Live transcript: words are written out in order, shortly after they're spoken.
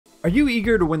Are you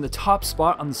eager to win the top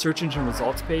spot on the search engine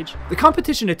results page? The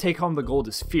competition to take home the gold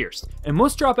is fierce, and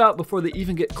most drop out before they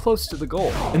even get close to the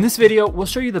goal. In this video, we'll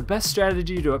show you the best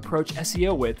strategy to approach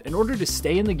SEO with in order to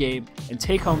stay in the game and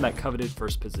take home that coveted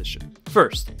first position.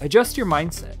 First, adjust your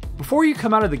mindset. Before you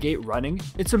come out of the gate running,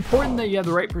 it's important that you have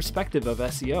the right perspective of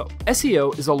SEO.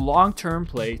 SEO is a long-term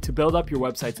play to build up your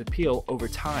website's appeal over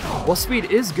time. While speed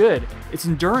is good, it's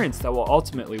endurance that will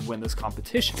ultimately win this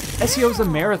competition. SEO is a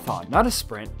marathon, not a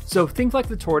sprint, so think like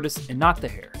the tortoise and not the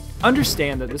hare.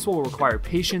 Understand that this will require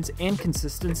patience and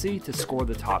consistency to score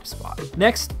the top spot.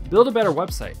 Next, build a better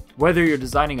website. Whether you're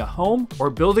designing a home or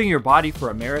building your body for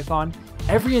a marathon,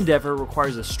 every endeavor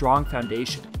requires a strong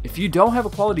foundation. If you don't have a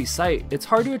quality site, it's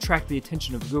hard to attract the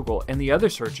attention of Google and the other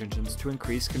search engines to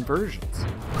increase conversions.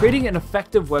 Creating an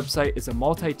effective website is a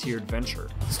multi-tiered venture.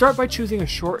 Start by choosing a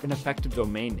short and effective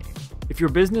domain name. If your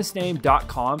business name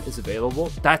 .com is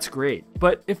available, that's great,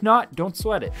 but if not, don't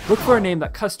sweat it. Look for a name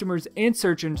that customers and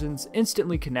search engines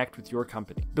instantly connect with your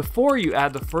company. Before you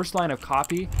add the first line of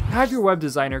copy, have your web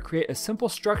designer create a simple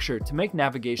structure to make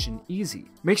navigation easy.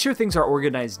 Make sure things are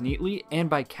organized neatly and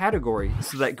by category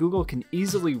so that Google can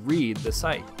easily read the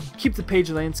site. Keep the page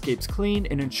landscapes clean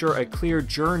and ensure a clear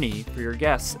journey for your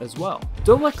guests as well.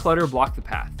 Don't let clutter block the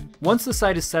path. Once the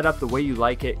site is set up the way you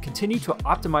like it, continue to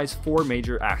optimize 4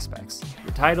 major aspects: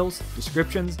 your titles,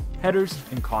 descriptions, headers,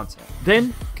 and content.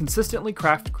 Then, consistently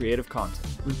craft creative content.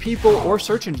 When people or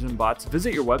search engine bots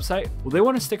visit your website, will they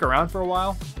want to stick around for a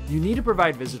while? You need to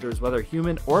provide visitors, whether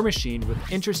human or machine,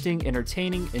 with interesting,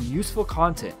 entertaining, and useful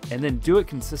content, and then do it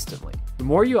consistently. The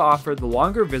more you offer, the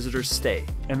longer visitors stay,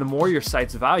 and the more your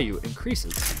site's value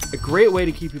increases. A great way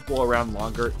to keep people around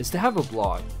longer is to have a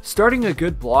blog. Starting a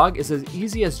good blog is as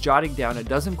easy as jotting down a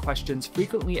dozen questions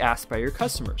frequently asked by your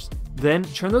customers. Then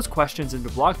turn those questions into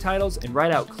blog titles and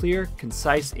write out clear,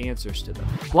 concise answers to them.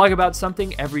 Blog about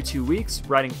something every 2 weeks,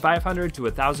 writing 500 to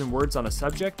 1,000 words on a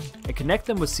subject, and connect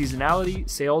them with seasonality,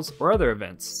 sales, or other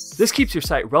events. This keeps your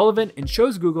site relevant and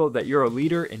shows Google that you're a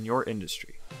leader in your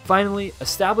industry. Finally,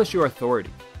 establish your authority.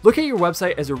 Look at your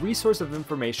website as a resource of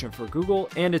information for Google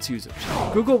and its users.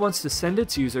 Google wants to send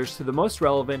its users to the most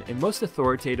relevant and most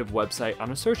authoritative website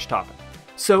on a search topic.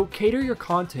 So cater your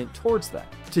content towards that.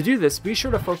 To do this, be sure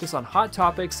to focus on hot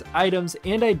topics, items,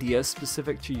 and ideas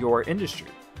specific to your industry.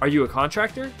 Are you a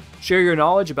contractor? Share your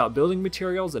knowledge about building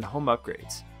materials and home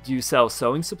upgrades. Do you sell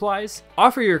sewing supplies?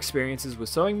 Offer your experiences with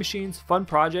sewing machines, fun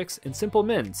projects, and simple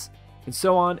mends, and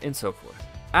so on and so forth.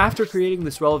 After creating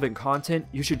this relevant content,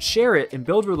 you should share it and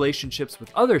build relationships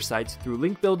with other sites through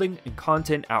link building and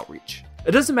content outreach.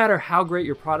 It doesn't matter how great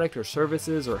your product or service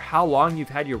is or how long you've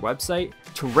had your website.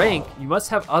 To rank, you must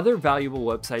have other valuable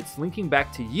websites linking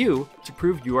back to you to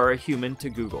prove you are a human to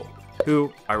Google,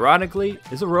 who, ironically,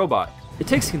 is a robot. It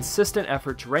takes consistent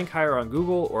effort to rank higher on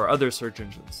Google or other search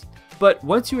engines. But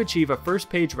once you achieve a first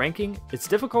page ranking, it's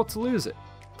difficult to lose it.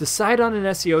 Decide on an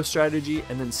SEO strategy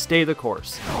and then stay the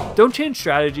course. Don't change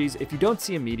strategies if you don't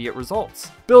see immediate results.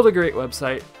 Build a great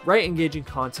website, write engaging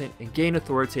content, and gain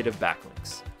authoritative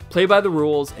backlinks. Play by the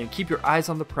rules and keep your eyes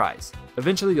on the prize.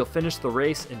 Eventually you'll finish the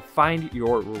race and find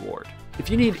your reward. If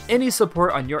you need any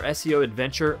support on your SEO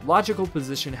adventure, Logical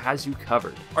Position has you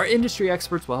covered. Our industry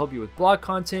experts will help you with blog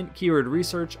content, keyword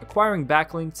research, acquiring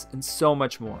backlinks, and so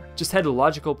much more. Just head to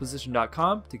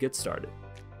logicalposition.com to get started.